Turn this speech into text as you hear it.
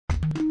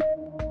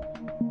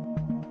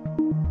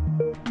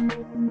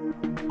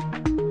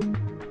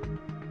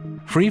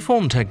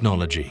Freeform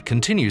technology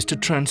continues to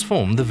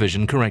transform the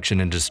vision correction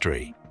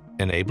industry,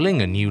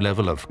 enabling a new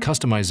level of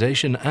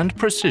customization and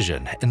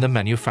precision in the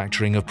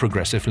manufacturing of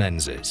progressive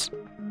lenses.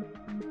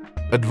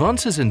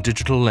 Advances in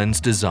digital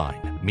lens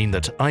design mean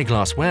that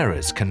eyeglass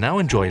wearers can now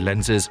enjoy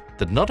lenses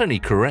that not only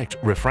correct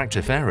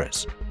refractive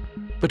errors,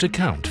 but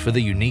account for the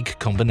unique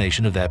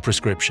combination of their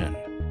prescription,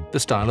 the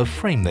style of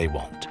frame they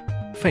want,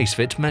 face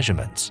fit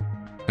measurements,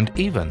 and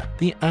even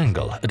the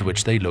angle at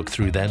which they look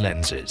through their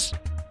lenses.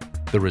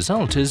 The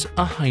result is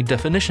a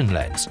high-definition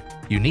lens,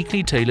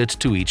 uniquely tailored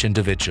to each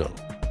individual.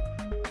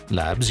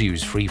 Labs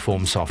use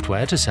Freeform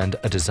software to send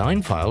a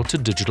design file to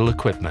digital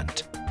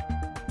equipment,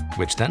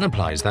 which then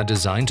applies that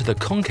design to the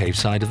concave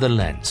side of the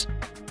lens,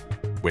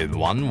 with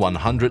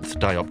 1/100th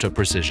diopter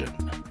precision.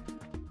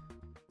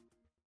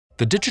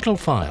 The digital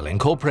file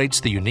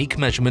incorporates the unique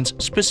measurements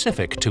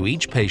specific to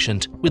each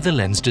patient with the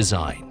lens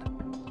design.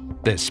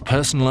 This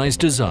personalized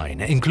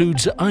design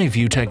includes eye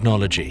view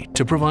technology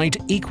to provide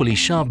equally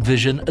sharp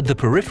vision at the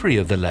periphery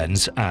of the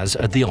lens as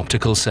at the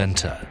optical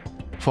center.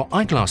 For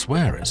eyeglass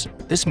wearers,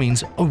 this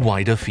means a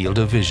wider field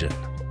of vision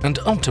and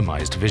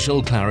optimized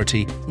visual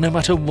clarity no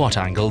matter what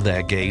angle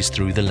they gaze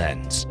through the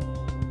lens.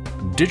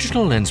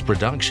 Digital lens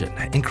production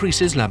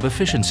increases lab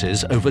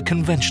efficiencies over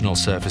conventional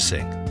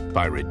surfacing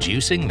by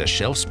reducing the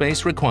shelf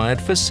space required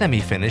for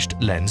semi-finished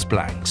lens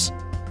blanks.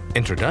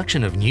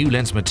 Introduction of new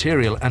lens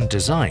material and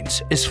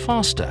designs is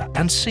faster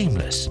and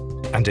seamless,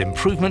 and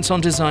improvements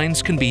on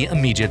designs can be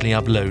immediately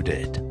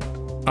uploaded.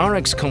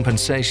 RX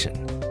compensation,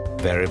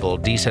 variable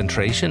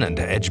decentration and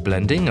edge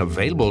blending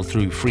available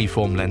through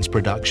Freeform lens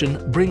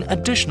production bring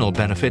additional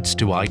benefits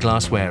to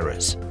eyeglass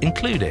wearers,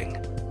 including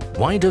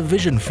wider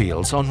vision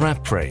fields on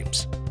wrap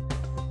frames,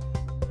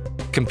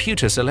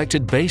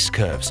 computer-selected base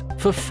curves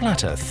for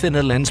flatter,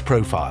 thinner lens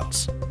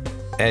profiles,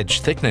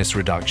 edge thickness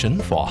reduction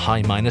for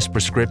high-minus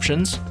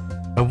prescriptions,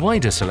 a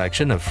wider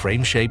selection of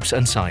frame shapes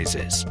and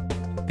sizes,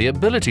 the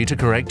ability to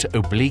correct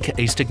oblique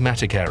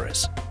astigmatic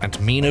errors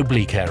and mean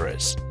oblique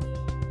errors,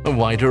 a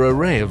wider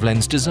array of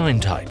lens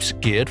design types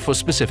geared for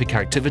specific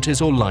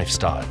activities or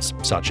lifestyles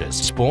such as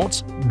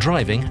sports,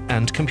 driving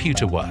and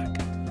computer work.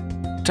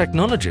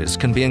 Technologies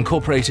can be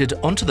incorporated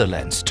onto the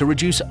lens to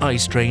reduce eye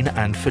strain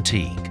and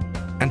fatigue,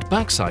 and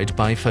backside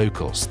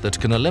bifocals that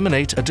can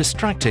eliminate a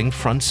distracting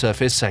front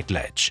surface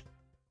segledge.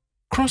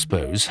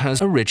 Crossbows has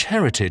a rich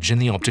heritage in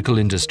the optical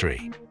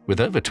industry, with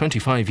over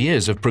 25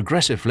 years of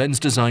progressive lens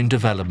design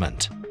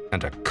development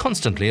and a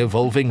constantly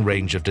evolving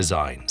range of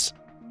designs.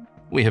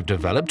 We have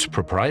developed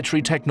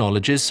proprietary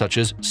technologies such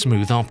as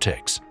smooth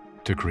optics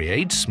to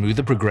create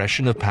smoother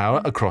progression of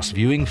power across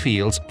viewing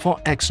fields for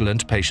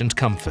excellent patient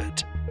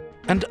comfort,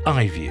 and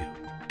eye view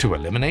to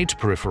eliminate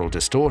peripheral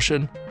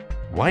distortion,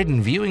 widen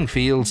viewing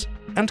fields,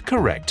 and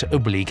correct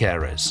oblique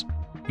errors.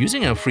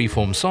 Using our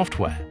Freeform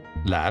software,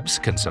 labs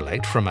can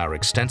select from our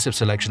extensive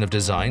selection of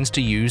designs to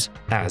use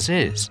as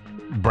is,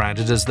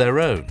 branded as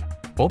their own,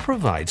 or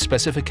provide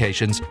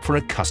specifications for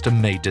a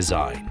custom-made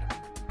design.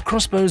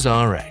 Crossbows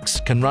RX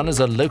can run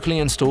as a locally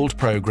installed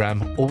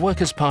program or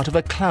work as part of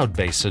a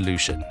cloud-based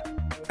solution,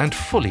 and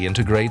fully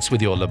integrates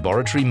with your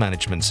laboratory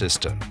management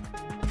system.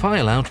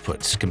 File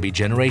outputs can be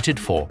generated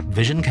for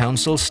Vision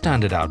Council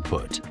standard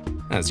output,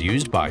 as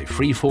used by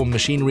Freeform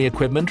machinery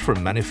equipment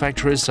from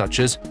manufacturers such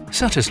as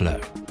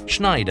Satislo,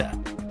 Schneider,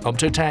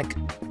 Optotec,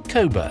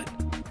 Coburn,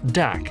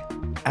 DAC,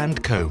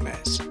 and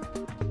Comes.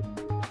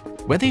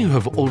 Whether you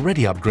have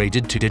already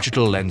upgraded to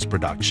digital lens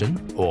production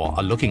or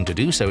are looking to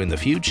do so in the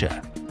future,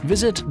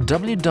 visit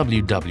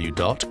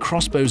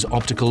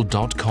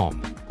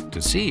www.crossbowsoptical.com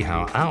to see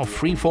how our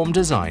Freeform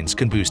designs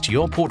can boost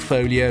your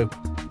portfolio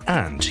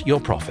and your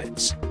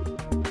profits.